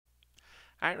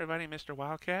Hi everybody, Mr.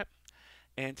 Wildcat,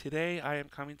 and today I am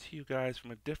coming to you guys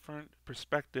from a different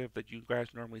perspective that you guys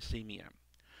normally see me in.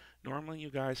 Normally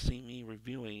you guys see me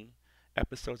reviewing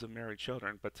episodes of Married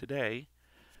Children, but today,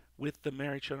 with the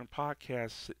Married Children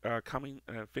podcast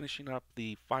finishing up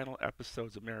the final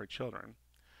episodes of Married Children,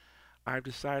 I've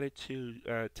decided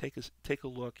to take a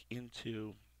look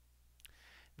into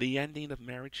the ending of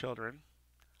Married Children,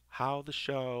 how the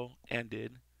show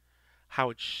ended,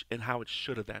 and how it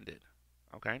should have ended.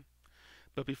 Okay.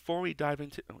 But before we dive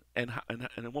into and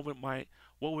what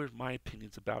were my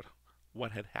opinions about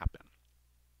what had happened.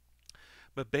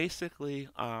 But basically,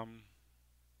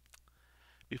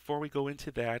 before we go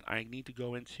into that, I need to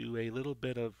go into a little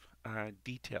bit of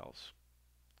details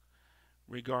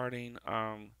regarding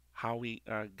how we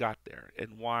got there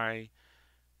and why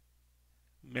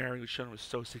Married with Children was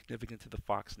so significant to the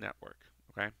Fox network.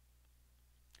 Okay,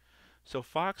 so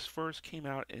Fox first came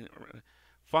out in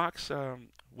Fox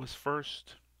was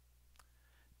first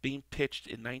being pitched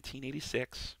in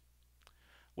 1986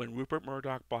 when Rupert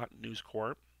Murdoch bought News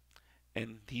Corp,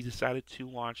 and he decided to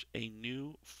launch a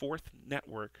new fourth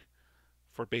network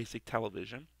for basic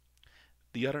television.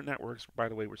 The other networks, by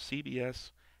the way, were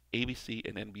CBS, ABC,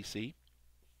 and NBC.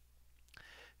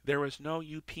 There was no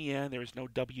UPN, there was no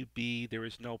WB, there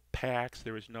was no PAX,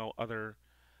 there was no other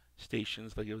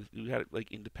stations. You had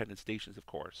like independent stations, of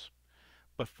course.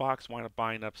 But Fox wound up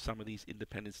buying up some of these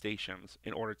independent stations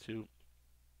in order to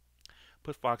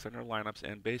put Fox on their lineups,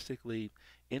 and basically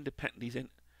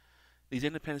independent these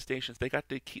independent stations they got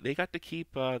to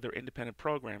keep their independent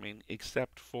programming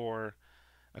except for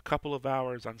a couple of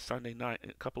hours on Sunday night,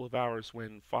 a couple of hours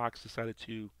when Fox decided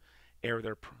to air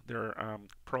their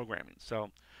programming. So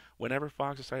whenever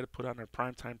Fox decided to put on their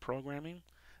primetime programming,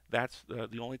 that's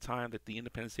the only time that the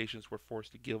independent stations were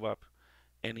forced to give up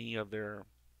any of their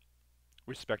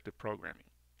respective programming.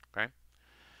 Okay,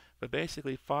 but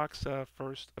basically Fox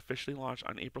first officially launched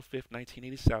on April 5th,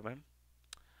 1987.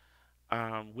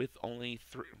 With only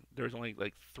three, there's only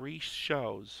like three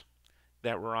shows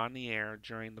that were on the air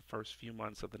during the first few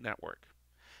months of the network,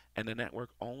 and the network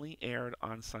only aired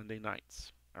on Sunday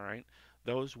nights. All right,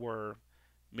 those were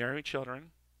Married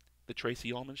Children, The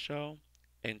Tracy Ullman Show,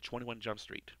 and 21 Jump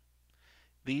Street.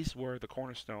 These were the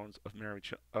cornerstones of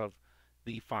of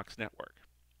the Fox network.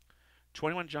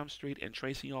 21 Jump Street and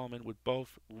Tracy Ullman would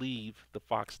both leave the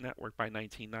Fox network by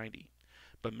 1990,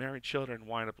 but Married Children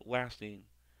wind up lasting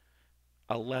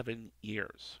 11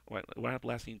 years. Wound up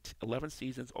lasting 11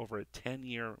 seasons over a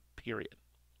 10-year period.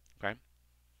 Okay.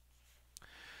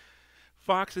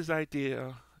 Fox's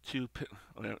idea to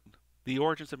the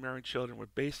origins of Married Children were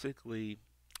basically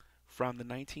from the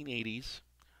 1980s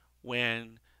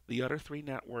when the other three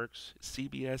networks,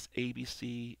 CBS,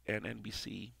 ABC, and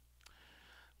NBC,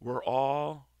 were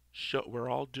all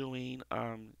doing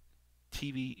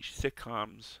TV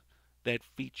sitcoms that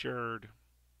featured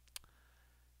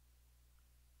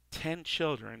 10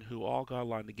 children who all got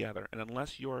along together. And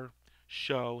unless your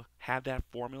show had that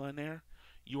formula in there,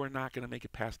 you are not going to make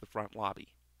it past the front lobby.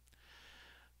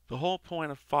 The whole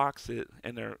point of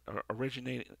and their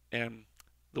originating and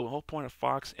the whole point of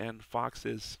Fox and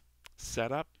Fox's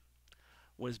setup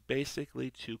was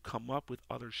basically to come up with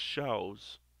other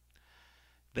shows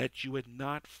that you would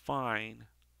not find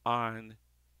on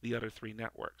the other three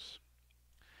networks.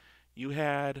 You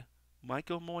had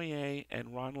Michael Moyer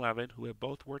and Ron Levitt, who had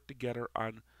both worked together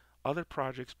on other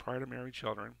projects prior to Married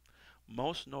Children,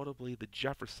 most notably The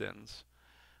Jeffersons,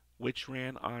 which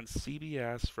ran on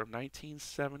CBS from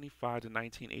 1975 to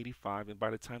 1985. And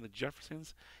by the time The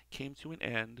Jeffersons came to an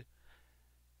end,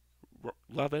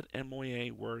 Levitt and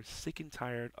Moyer were sick and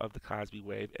tired of the Cosby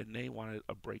wave, and they wanted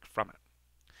a break from it.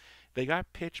 They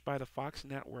got pitched by the Fox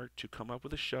network to come up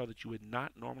with a show that you would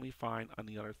not normally find on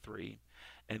the other three,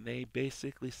 and they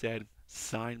basically said,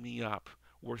 "Sign me up.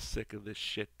 We're sick of this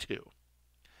shit too."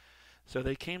 So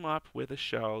they came up with a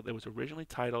show that was originally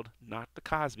titled Not the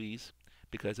Cosbys,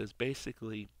 because it's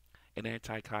basically an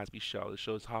anti-Cosby show that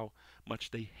shows how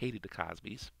much they hated the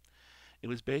Cosbys. It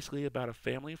was basically about a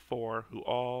family of four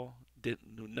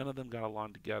none of them got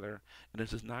along together, and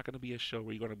this is not going to be a show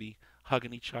where you're going to be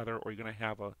hugging each other or you're going to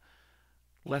have a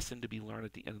lesson to be learned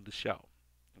at the end of the show.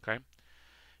 Okay,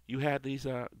 you had these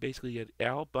basically you had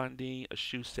Al Bundy, a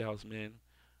shoe salesman,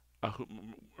 who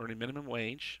earning minimum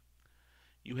wage.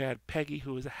 You had Peggy,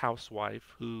 who was a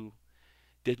housewife who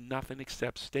did nothing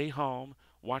except stay home,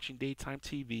 watching daytime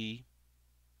TV,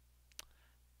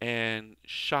 and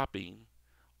shopping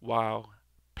while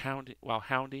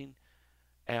hounding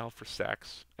Al for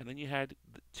sex. And then you had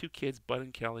the two kids, Bud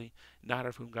and Kelly, neither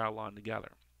of whom got along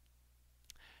together.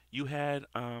 You had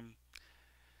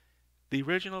The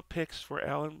original picks for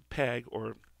Alan Pegg,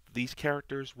 or these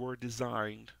characters, were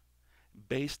designed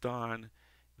based on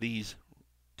these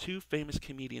two famous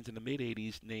comedians in the mid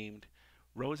 80s named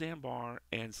Roseanne Barr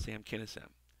and Sam Kinison.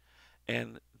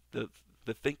 And the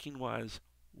the thinking was,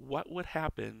 what would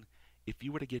happen if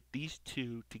you were to get these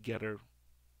two together?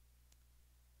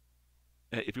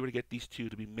 If you were to get these two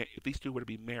to be, if these two were to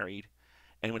be married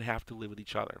and would have to live with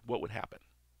each other, what would happen?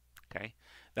 Okay,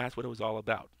 that's what it was all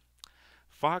about.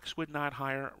 Fox would not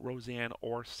hire Roseanne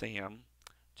or Sam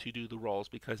to do the roles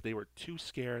because they were too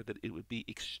scared that it would be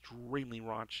extremely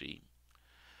raunchy.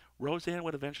 Roseanne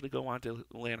would eventually go on to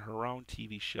land her own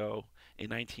TV show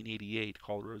in 1988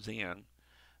 called Roseanne,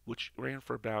 which ran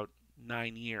for about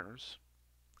 9 years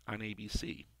on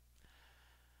ABC.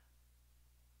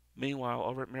 Meanwhile,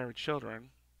 over at Married Children,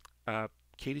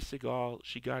 Katie Seagal,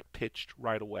 she got pitched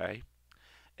right away.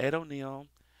 Ed O'Neill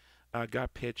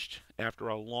got pitched after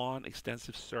a long,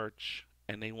 extensive search,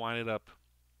 and they winded up.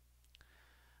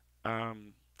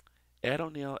 Um, Ed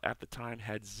O'Neill at the time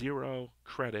had zero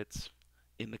credits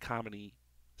in the comedy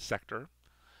sector,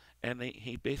 and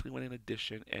he basically went in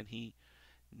audition and he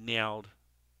nailed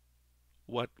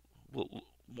what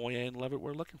Moya and Levitt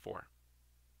were looking for.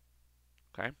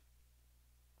 Okay,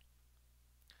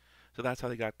 so that's how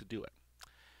they got to do it.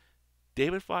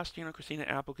 David Faustino and Christina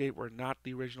Applegate were not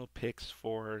the original picks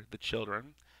for the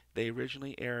children. They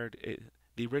originally aired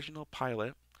the original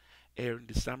pilot aired in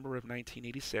December of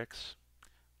 1986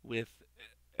 with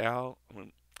Al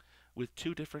with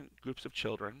two different groups of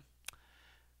children.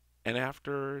 And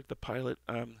after the pilot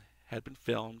had been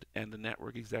filmed and the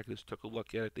network executives took a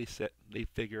look at it, they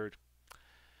figured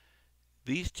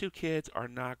these two kids are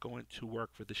not going to work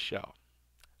for the show.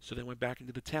 So they went back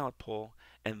into the talent pool,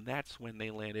 and that's when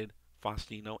they landed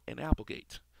Faustino and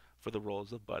Applegate for the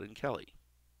roles of Bud and Kelly.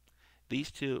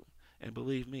 These two, and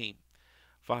believe me,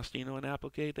 Faustino and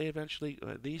Applegate, they eventually,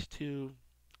 these two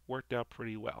worked out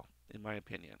pretty well, in my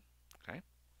opinion. Okay?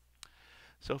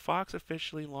 So Fox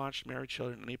officially launched Married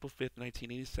Children on April 5th,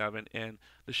 1987, and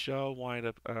the show wound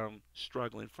up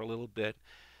struggling for a little bit.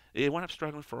 It wound up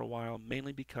struggling for a while,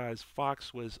 mainly because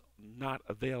Fox was not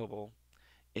available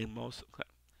in most.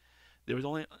 There was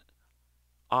only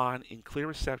on in clear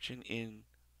reception in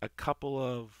a couple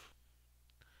of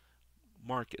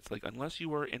markets. Like, unless you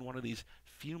were in one of these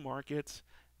few markets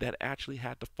that actually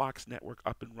had the Fox network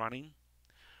up and running,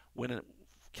 when it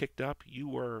kicked up, you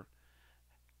were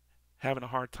having a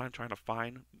hard time trying to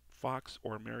find Fox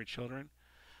or Married Children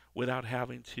without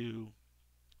having to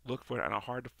look for it on a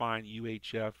hard to find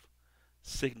UHF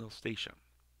signal station,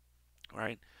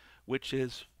 right? Which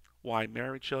is why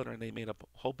Married Children, they made a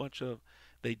whole bunch of,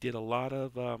 they did a lot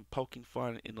of poking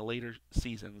fun in the later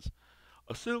seasons.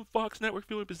 Assume Fox network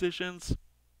viewing positions.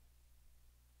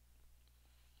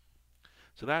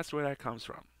 So that's where that comes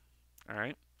from, all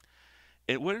right?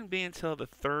 It wouldn't be until the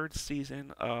third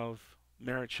season of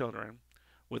Married Children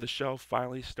where the show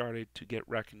finally started to get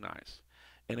recognized.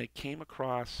 And it came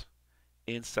across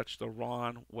in such the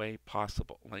wrong way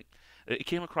possible. Like, it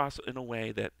came across in a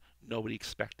way that nobody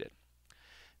expected.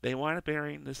 They wound up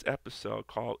airing this episode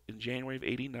called in January of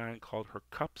 '89 called "Her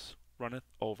Cups Runneth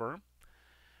Over,"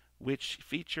 which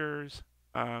features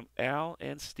Al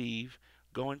and Steve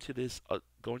going to this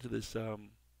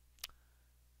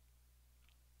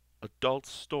adult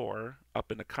store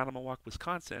up in Economowoc,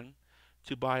 Wisconsin,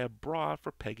 to buy a bra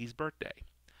for Peggy's birthday.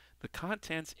 The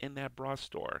contents in that bra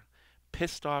store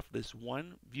pissed off this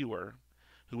one viewer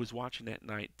who was watching that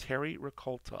night, Terry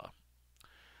Ricolta,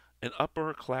 an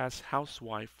upper class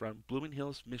housewife from Blooming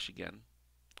Hills, Michigan,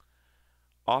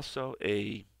 also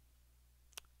a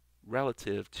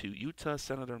relative to Utah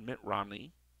Senator Mitt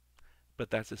Romney, but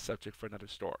that's a subject for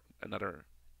another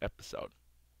episode.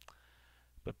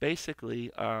 But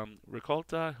basically,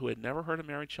 Ricolta, who had never heard of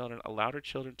Married Children, allowed her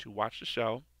children to watch the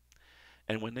show.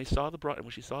 And when she saw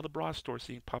the bra store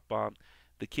scene pop up,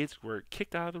 the kids were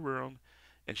kicked out of the room,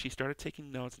 and she started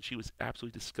taking notes. And she was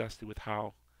absolutely disgusted with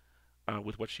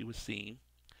what she was seeing.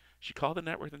 She called the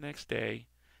network the next day.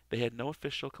 They had no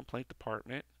official complaint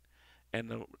department,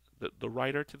 and the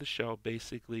writer to the show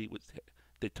basically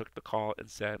they took the call and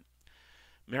said,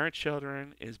 Married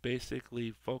Children is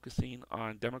basically focusing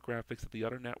on demographics that the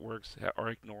other networks are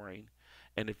ignoring.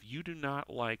 And if you do not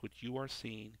like what you are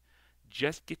seeing,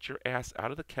 just get your ass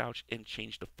out of the couch and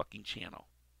change the fucking channel.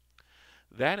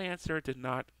 That answer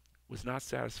was not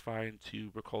satisfying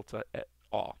to Ricolta at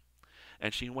all.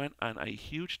 And she went on a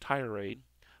huge tirade,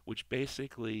 which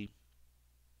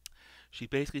she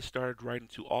basically started writing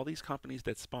to all these companies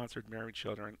that sponsored Married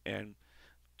Children and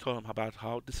told them about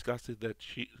how disgusted that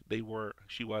she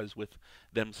was with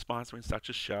them sponsoring such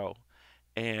a show,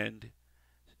 and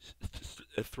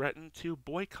threatened to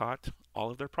boycott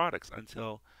all of their products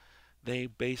until they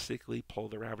basically pull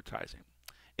their advertising.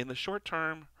 In the short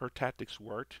term, her tactics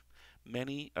worked.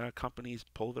 Many companies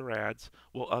pulled their ads,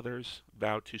 while others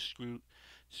vowed to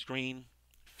screen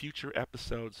future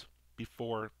episodes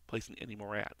before placing any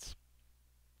more ads.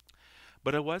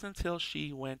 But it wasn't until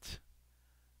she went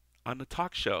on the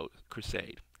talk show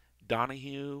crusade,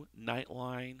 Donahue,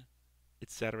 Nightline,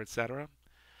 etc.,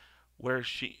 where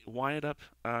she winded up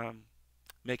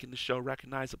making the show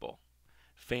recognizable.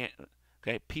 Fan,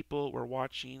 okay, people were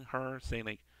watching her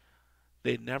saying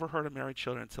they'd never heard of Married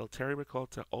Children until Terry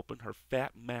Ricotta opened her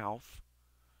fat mouth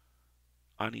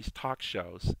on these talk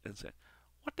shows and said,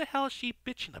 "What the hell is she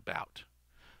bitching about?"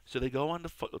 So they go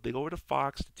over to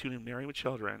Fox to tune in Married with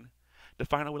Children to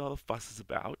find out what all the fuss is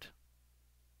about,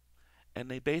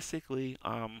 and they basically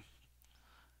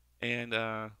and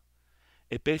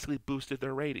it basically boosted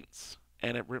their ratings,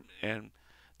 and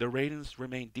the ratings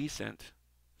remained decent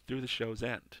through the show's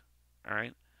end. All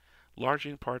right,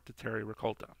 largely in part to Terry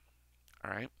Ricotta.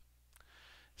 All right.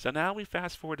 So now we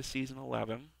fast forward to season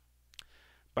 11.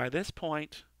 By this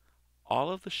point,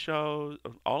 all of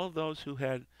those who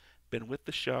had been with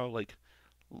the show,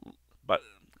 but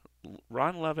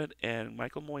Ron Levitt and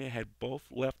Michael Moya had both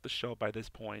left the show by this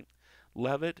point.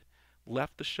 Levitt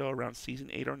left the show around season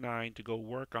 8 or 9 to go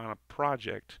work on a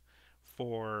project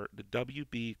for the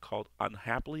WB called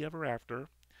Unhappily Ever After,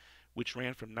 which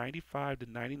ran from 95 to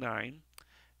 99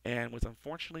 and was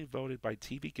unfortunately voted by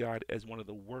TV Guide as one of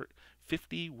the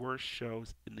 50 worst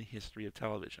shows in the history of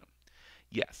television.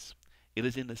 Yes, it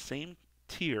is in the same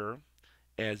tier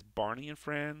as Barney and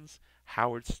Friends,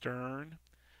 Howard Stern,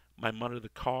 My Mother the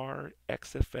Car,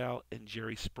 XFL, and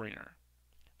Jerry Springer,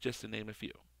 just to name a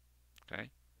few. Okay,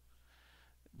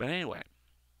 but anyway,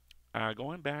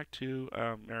 going back to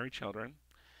Married Children,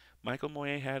 Michael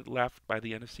Moye had left by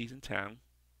the end of season 10.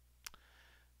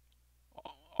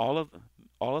 All of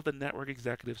all of the network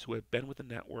executives who had been with the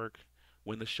network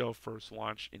when the show first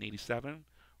launched in '87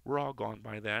 were all gone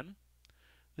by then.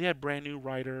 We had brand new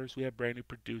writers, we had brand new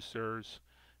producers.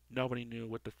 Nobody knew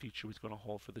what the future was going to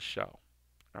hold for the show.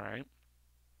 All right.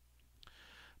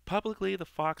 Publicly, the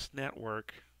Fox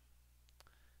network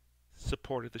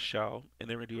supported the show, and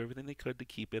they were going to do everything they could to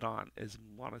keep it on as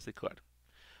long as they could.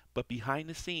 But behind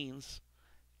the scenes,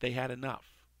 they had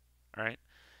enough. All right.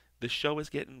 The show was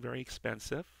getting very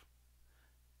expensive.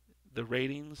 The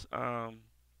ratings,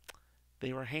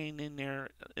 they were hanging in there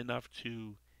enough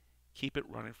to keep it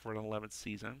running for an 11th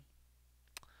season.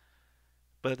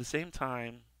 But at the same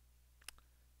time,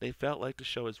 they felt like the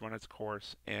show has run its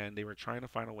course and they were trying to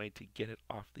find a way to get it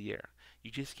off the air.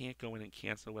 You just can't go in and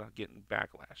cancel without getting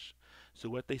backlash. So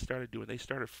what they started doing, they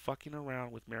started fucking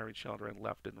around with Married Children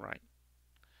left and right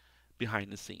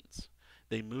behind the scenes.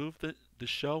 They moved the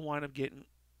show wound up getting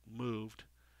moved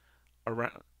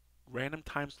around random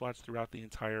time slots throughout the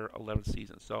entire 11th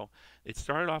season. So it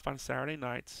started off on Saturday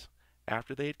nights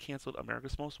after they had canceled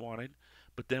America's Most Wanted,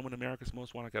 but then when America's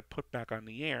Most Wanted got put back on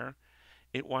the air,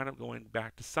 it wound up going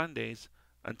back to Sundays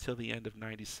until the end of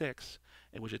 '96,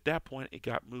 in which at that point it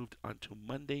got moved onto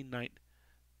Monday night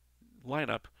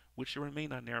lineup, which will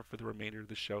remain on there for the remainder of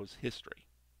the show's history.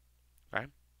 Okay?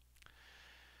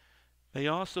 They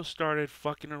also started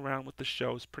fucking around with the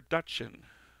show's production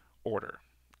order.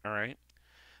 All right?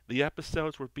 The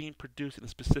episodes were being produced in a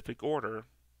specific order.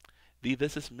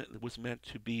 Was meant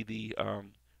to be the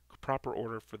proper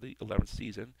order for the 11th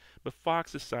season, but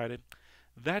Fox decided,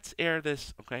 let's air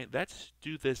this, okay? Let's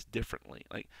do this differently.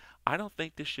 Like, I don't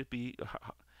think this should be.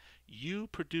 You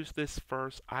produce this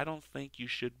first. I don't think you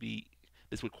should be.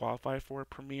 This would qualify for a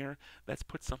premiere. Let's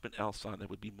put something else on that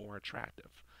would be more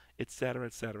attractive, etc.,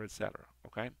 etc., etc.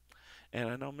 Okay? And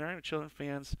I know Married with Children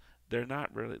fans, they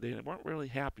weren't really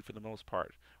happy for the most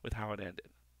part with how it ended.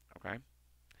 Okay?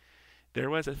 There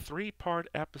was a 3-part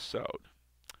episode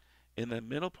in the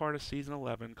middle part of season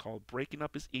 11 called "Breaking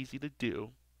Up Is Easy to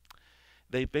Do."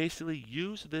 They basically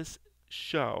used this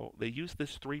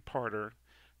 3-parter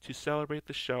to celebrate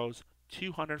the show's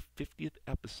 250th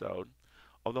episode,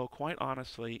 although quite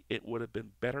honestly, it would have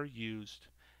been better used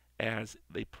as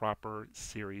the proper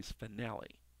series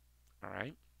finale. All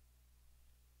right?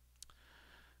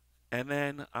 And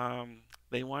then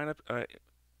they wind up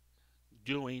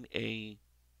doing a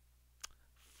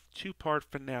 2-part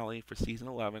finale for season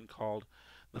 11 called,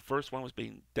 the first one was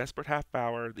being Desperate Half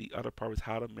Hour, the other part was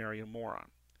How to Marry a Moron.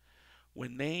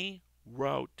 When they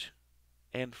wrote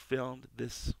and filmed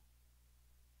this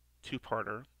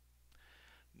 2-parter,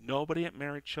 nobody at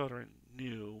Married Children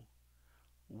knew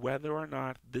whether or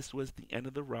not this was the end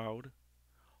of the road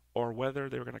or whether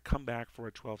they were going to come back for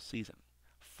a 12th season.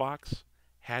 Fox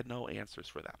had no answers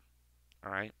for them.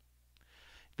 All right.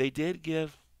 They did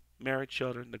give Married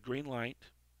Children the green light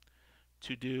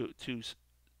to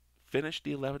finish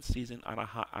the 11th season on a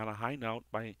high note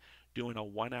by doing a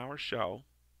 1 hour show.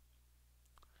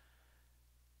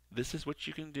 This is what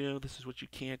you can do. This is what you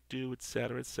can't do,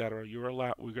 etc., etc. You're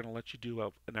allowed. We're going to let you do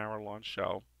an hour-long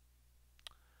show.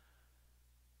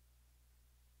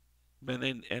 And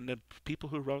the people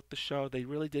who wrote the show, they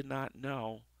really did not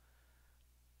know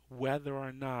whether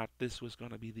or not this was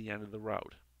going to be the end of the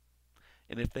road.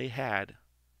 And if they had,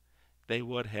 they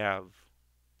would have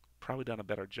probably done a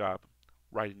better job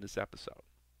writing this episode.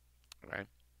 Okay.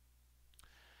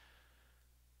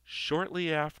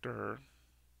 Shortly after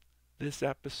this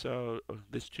episode,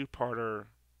 this two-parter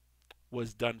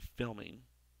was done filming.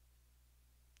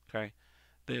 Okay,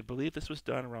 they believe this was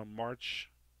done around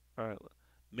March, uh,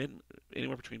 mid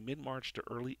anywhere between mid-March to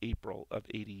early April of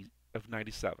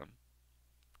 '97.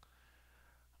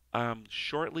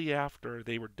 Shortly after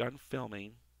they were done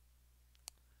filming,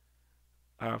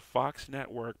 Fox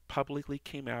Network publicly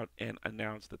came out and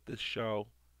announced that this show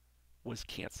was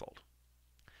canceled,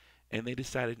 and they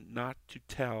decided not to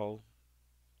tell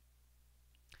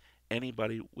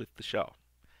anybody with the show.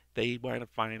 They wound up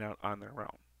finding out on their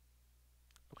own.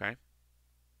 Okay.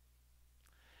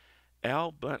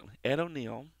 Ed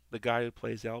O'Neill, the guy who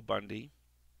plays Al Bundy,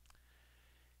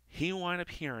 he wound up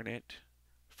hearing it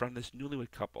from this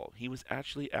newlywed couple. He was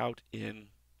actually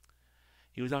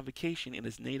he was on vacation in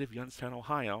his native Youngstown,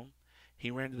 Ohio.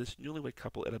 He ran into this newlywed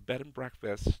couple at a bed and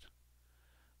breakfast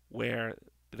where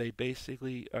they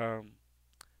basically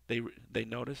they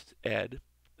noticed Ed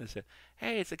and said,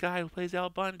 "Hey, it's the guy who plays Al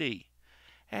Bundy.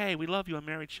 Hey, we love you on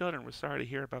Married Children. We're sorry to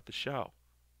hear about the show."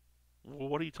 Well,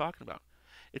 what are you talking about?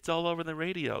 It's all over the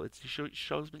radio. The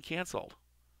show's been canceled.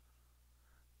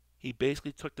 He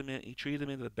basically took them in. He treated them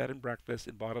into the bed and breakfast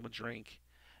and bought them a drink,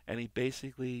 and he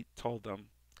basically told them,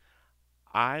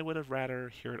 "I would have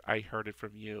rather I heard it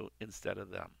from you instead of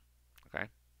them." Okay.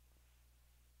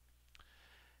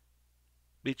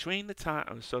 Between the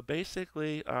time, so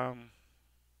basically,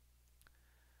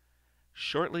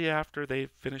 shortly after they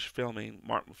finished filming,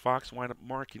 Fox wound up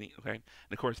marketing. Okay, and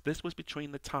of course, this was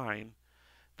between the time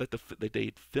that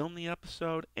they'd filmed the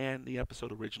episode and the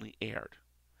episode originally aired.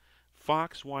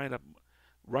 Fox wind up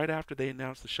right after they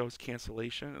announced the show's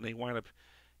cancellation, and they wind up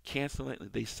canceling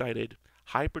it. They cited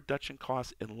high production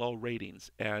costs and low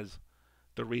ratings as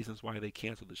the reasons why they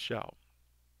canceled the show.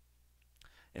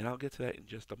 And I'll get to that in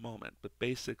just a moment. But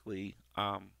basically,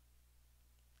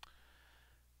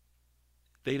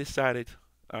 they decided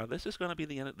this is going to be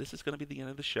the end. This is going to be the end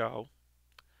of the show.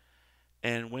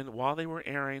 And while they were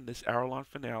airing this hour-long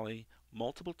finale,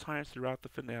 multiple times throughout the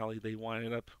finale, they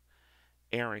winded up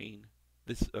airing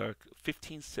this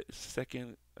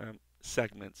 15-second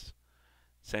segments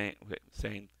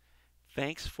saying,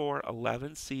 "Thanks for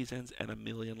 11 seasons and a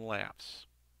million laughs,"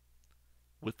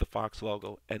 with the Fox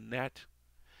logo, and that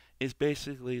is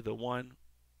basically the one.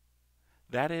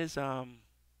 That is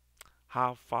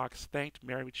how Fox thanked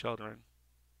Married Children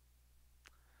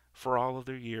for all of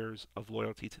their years of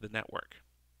loyalty to the network.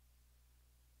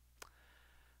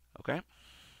 Okay.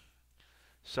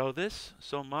 So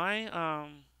my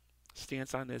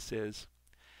stance on this is,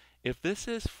 if this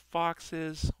is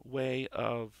Fox's way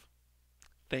of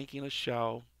thanking a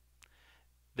show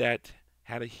that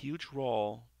had a huge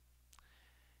role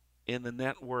in the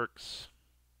network's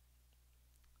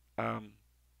um,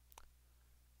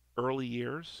 early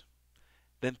years,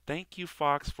 then thank you,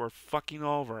 Fox, for fucking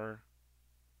over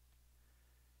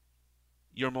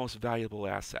your most valuable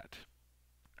asset.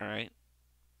 All right?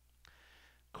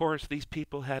 Of course, these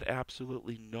people had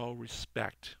absolutely no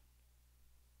respect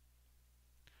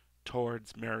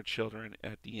towards Married Children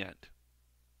at the end.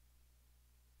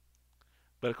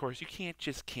 But of course, you can't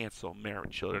just cancel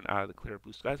Married Children out of the clear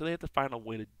blue sky, so they have to find a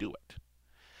way to do it.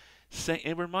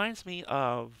 It reminds me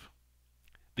of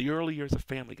the early years of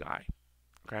Family Guy.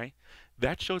 Okay,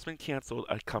 that show's been canceled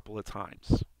a couple of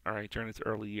times. All right, during its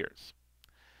early years,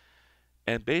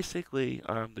 and basically,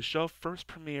 the show first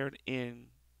premiered in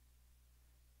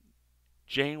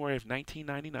January of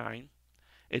 1999.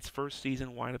 Its first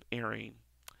season wound up airing,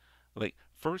 the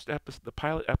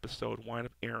pilot episode wound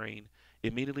up airing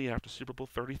immediately after Super Bowl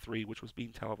 33, which was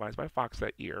being televised by Fox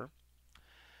that year,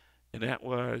 and that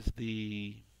was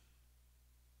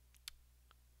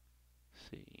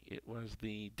it was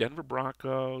the Denver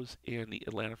Broncos and the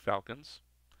Atlanta Falcons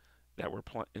that were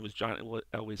playing. It was John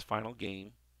Elway's final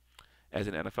game as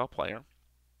an NFL player.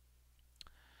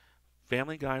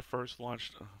 Family Guy first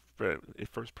launched, it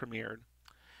first premiered,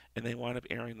 and they wound up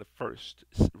airing the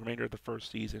remainder of the first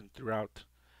season throughout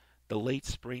the late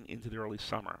spring into the early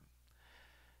summer.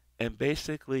 And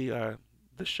basically,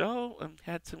 the show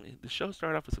had some. The show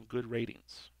started off with some good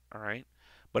ratings. All right,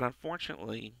 but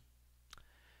unfortunately,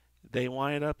 they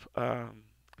wind up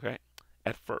okay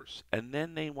at first, and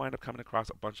then they wind up coming across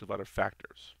a bunch of other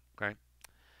factors. Okay,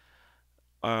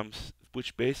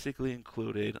 which basically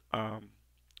included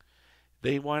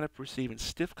they wind up receiving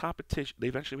stiff competition. They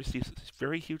eventually received this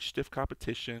very huge stiff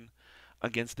competition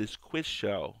against this quiz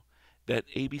show that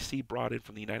ABC brought in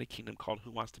from the United Kingdom called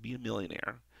Who Wants to Be a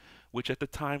Millionaire, which at the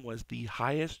time was the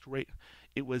highest rate.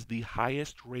 It was the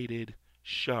highest rated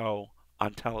show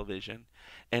on television,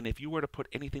 and if you were to put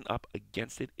anything up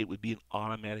against it, it would be an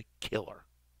automatic killer.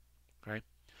 Okay,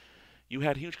 you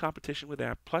had huge competition with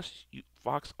that. Plus,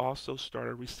 Fox also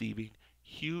started receiving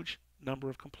huge number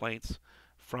of complaints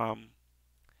from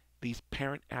these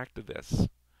parent activists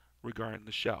regarding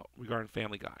the show, regarding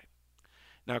Family Guy.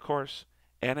 Now, of course,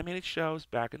 animated shows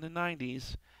back in the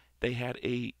 90s, they had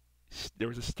there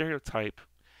was a stereotype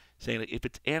saying that if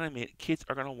it's animated, kids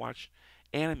are going to watch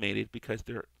animated because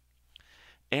they're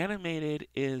animated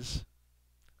is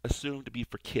assumed to be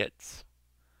for kids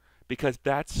because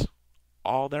that's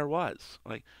all there was.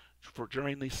 Like for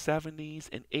during the 70s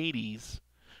and 80s,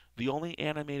 the only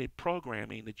animated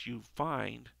programming that you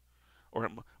find, or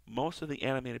most of the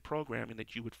animated programming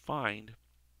that you would find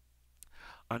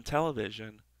on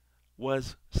television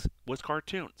was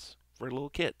cartoons for little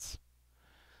kids.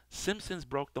 Simpsons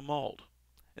broke the mold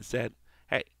and said,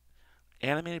 "Hey,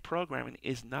 animated programming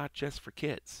is not just for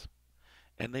kids."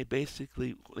 And they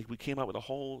basically we came up with a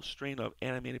whole string of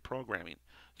animated programming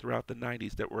throughout the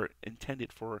 90s that were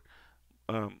intended for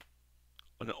um,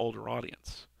 an older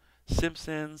audience.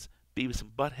 Simpsons, Beavis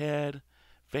and Butthead,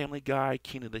 Family Guy,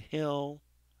 King of the Hill,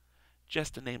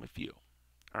 just to name a few.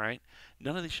 All right,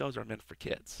 none of these shows are meant for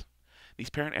kids. These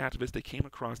parent activists they came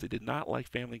across, they did not like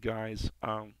Family Guy's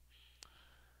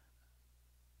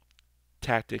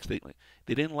tactics. They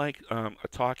didn't like a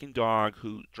talking dog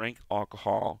who drank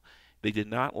alcohol. They did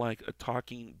not like a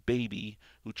talking baby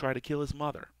who tried to kill his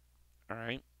mother. All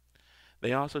right.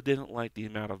 They also didn't like the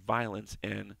amount of violence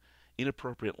and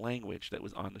inappropriate language that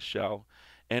was on the show.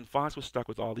 And Fox was stuck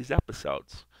with all these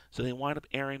episodes. So they wound up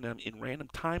airing them in random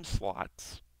time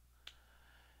slots.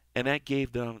 And that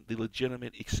gave them the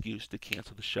legitimate excuse to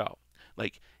cancel the show.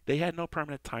 Like, they had no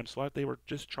permanent time slot. They were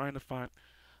just trying to find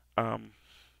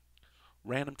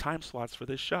random time slots for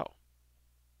this show.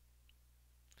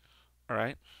 All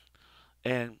right.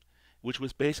 And which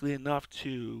was basically enough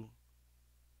to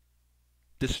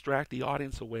distract the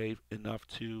audience away enough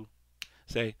to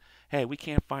say, hey, we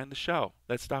can't find the show.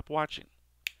 Let's stop watching.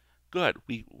 Good.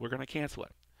 We're going to cancel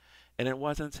it. And it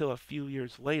wasn't until a few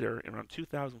years later, around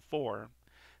 2004,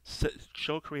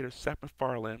 show creators Seth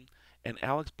MacFarlane and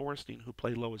Alex Borstein, who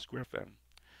played Lois Griffin,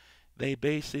 they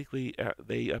basically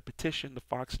petitioned the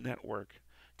Fox network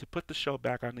to put the show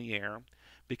back on the air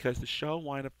because the show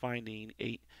wound up finding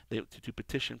to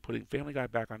petition putting Family Guy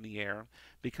back on the air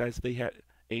because they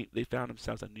found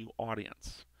themselves a new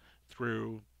audience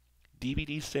through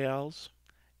DVD sales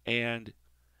and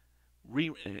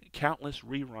countless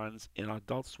reruns in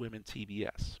Adult Swim and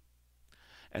TBS.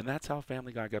 And that's how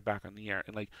Family Guy got back on the air.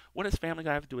 And like, what does Family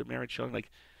Guy have to do with Married Children? Like,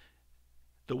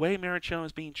 the way Married Children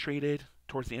is being treated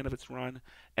towards the end of its run,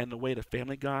 and the way the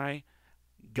Family Guy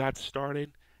got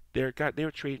started, they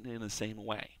were treated in the same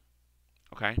way.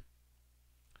 Okay.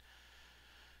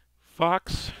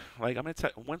 Fox, like I'm gonna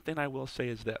tell one thing I will say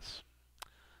is this: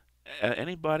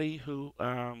 anybody who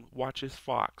watches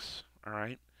Fox, all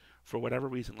right, for whatever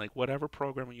reason, like whatever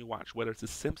programming you watch, whether it's The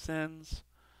Simpsons,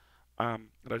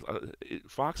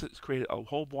 Fox has created a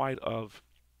whole wide of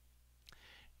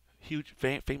huge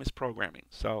famous programming.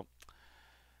 So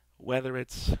whether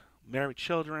it's Married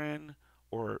Children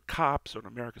or Cops or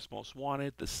America's Most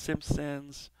Wanted, The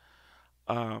Simpsons,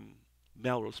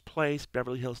 Melrose Place,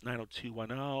 Beverly Hills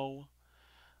 90210,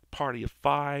 Party of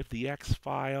Five, The X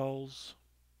Files,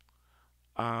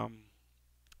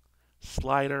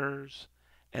 Sliders,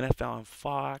 NFL on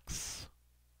Fox,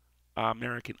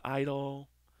 American Idol,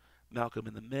 Malcolm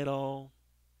in the Middle,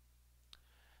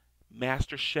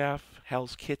 MasterChef,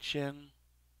 Hell's Kitchen,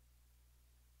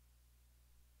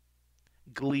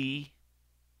 Glee,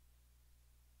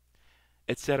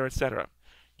 etc., etc.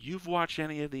 You've watched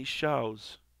any of these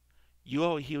shows, you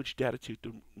owe a huge gratitude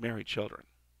to Married Children.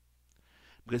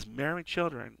 Because Married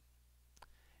Children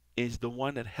is the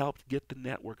one that helped get the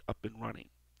network up and running.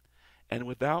 And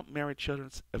without Married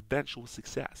Children's eventual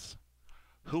success,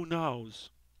 who knows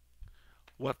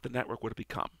what the network would have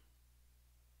become?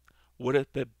 Would it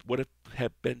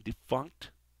have been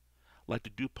defunct like the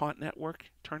DuPont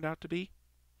network turned out to be?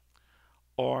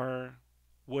 or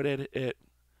would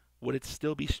it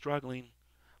still be struggling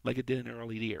like it did in the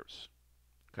early years?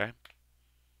 Okay.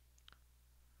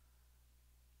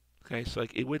 Okay, so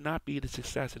like it would not be the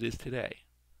success it is today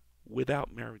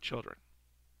without Married Children.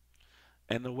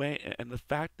 And the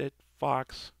fact that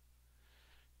Fox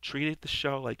treated the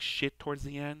show like shit towards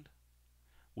the end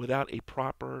without a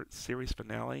proper series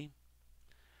finale,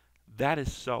 that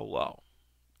is so low.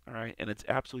 All right, and it's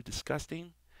absolutely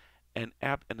disgusting and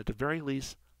at the very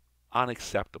least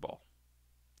unacceptable.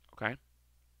 Okay,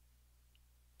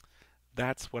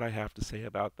 that's what I have to say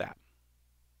about that.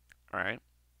 All right,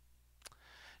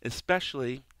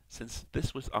 especially since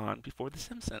this was on before The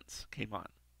Simpsons came on.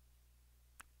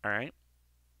 All right,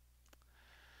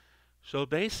 so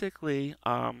basically,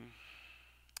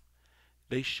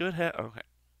 they should have. Okay,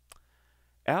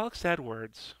 Alex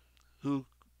Edwards, who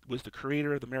was the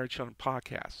creator of the Married Children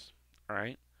podcast. All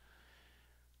right,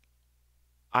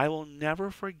 I will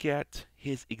never forget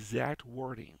his exact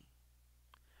wording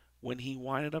when he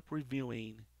winded up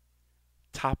reviewing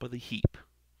Top of the Heap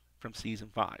from season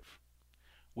 5,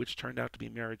 which turned out to be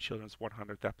Married Children's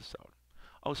 100th episode.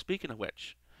 Oh, speaking of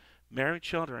which, Married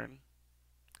Children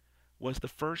was the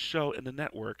first show in the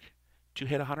network to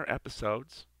hit 100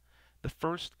 episodes, the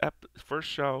first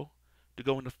show to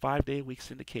go into 5-day week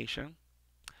syndication,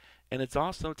 and it's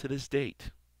also to this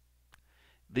date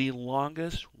the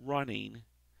longest running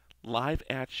live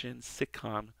action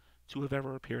sitcom to have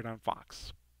ever appeared on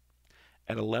Fox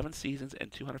at 11 seasons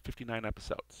and 259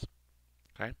 episodes.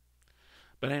 Okay?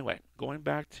 But anyway, going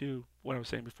back to what I was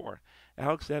saying before,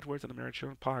 Alex Edwards on the Married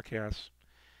Children podcast,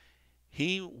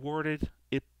 he worded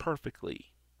it perfectly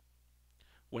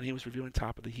when he was reviewing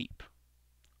Top of the Heap.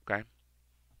 Okay?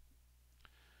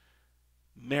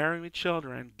 Married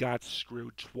Children got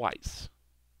screwed twice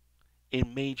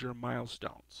in major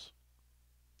milestones.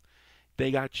 They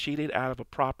got cheated out of a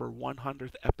proper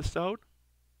 100th episode,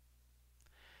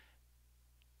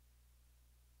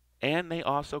 and they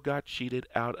also got cheated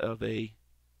out of a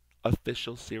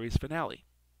official series finale.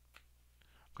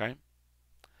 Okay?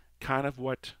 Kind of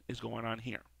what is going on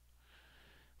here.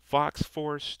 Fox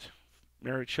forced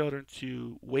Married Children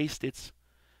to waste its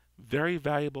very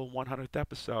valuable 100th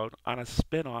episode on a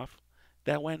spin-off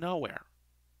that went nowhere.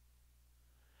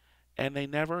 And they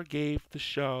never gave the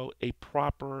show a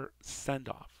proper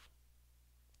send-off.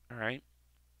 All right?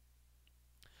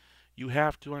 You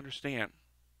have to understand,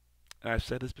 and I've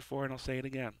said this before and I'll say it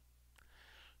again.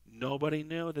 Nobody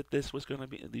knew that this was going to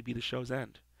be the show's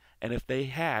end. And if they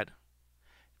had,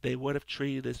 they would have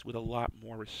treated this with a lot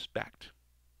more respect.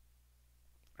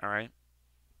 All right?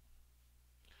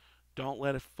 Don't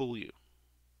let it fool you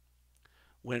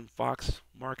when Fox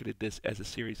marketed this as the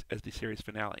series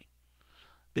finale.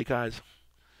 Because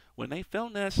when they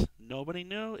filmed this, nobody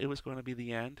knew it was going to be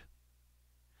the end.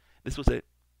 This was a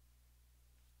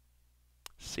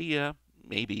see ya,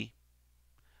 maybe.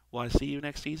 Will I see you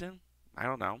next season? I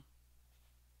don't know.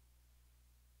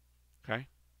 Okay?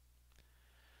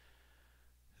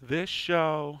 This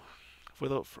show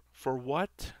for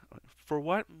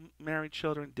what Married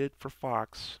Children did for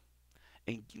Fox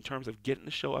in terms of getting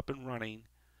the show up and running,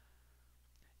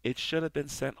 it should have been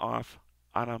sent off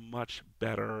on a much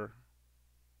better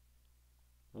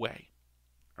way.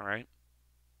 All right?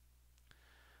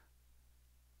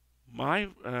 My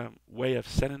way of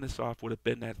sending this off would have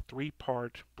been that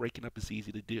 3-part breaking up is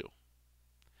easy to do.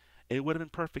 It would have been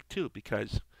perfect too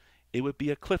because it would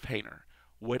be a cliffhanger.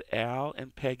 Would Al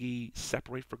and Peggy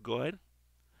separate for good?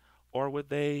 Or would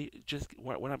they just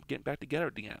wind up getting back together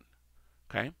at the end?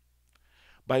 Okay?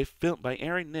 By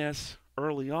airing this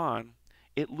early on,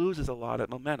 it loses a lot of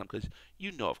momentum because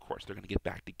you know, of course, they're going to get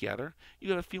back together. You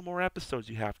got a few more episodes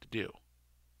you have to do.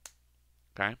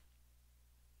 Okay?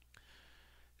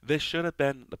 This should have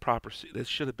been this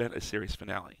should have been a series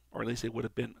finale, or at least it would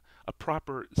have been a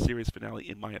proper series finale,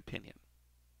 in my opinion.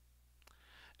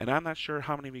 And I'm not sure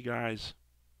how many of you guys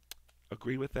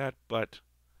agree with that, but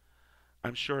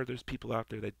I'm sure there's people out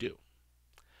there that do.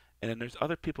 And then there's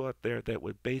other people out there that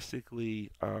would basically,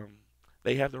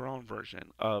 they have their own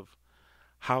version of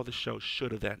how the show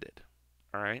should have ended.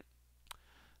 All right?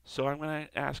 So I'm going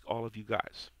to ask all of you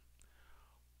guys,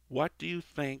 what do you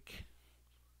think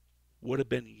would have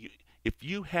been, if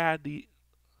you had the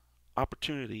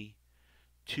opportunity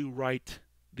to write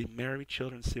the Married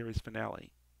Children series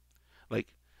finale,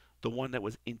 like the one that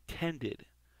was intended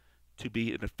to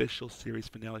be an official series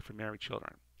finale for Married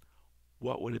Children,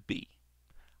 what would it be?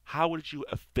 How would you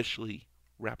officially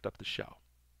wrap up the show?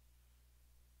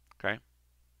 Okay?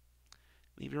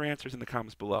 Leave your answers in the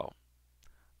comments below.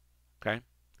 Okay?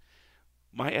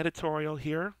 My editorial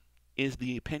here is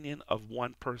the opinion of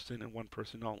one person and one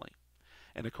person only.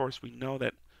 And of course, we know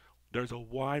that there's a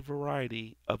wide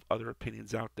variety of other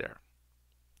opinions out there.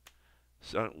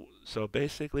 So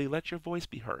basically, let your voice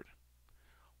be heard.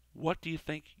 What do you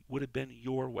think would have been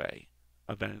your way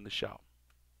of ending the show?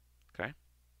 Okay.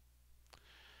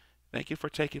 Thank you for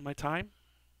taking my time.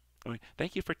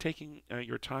 Thank you for taking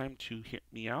your time to hear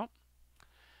me out,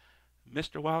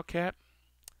 Mr. Wildcat.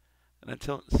 And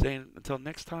until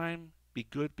next time, be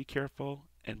good, be careful,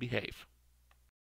 and behave.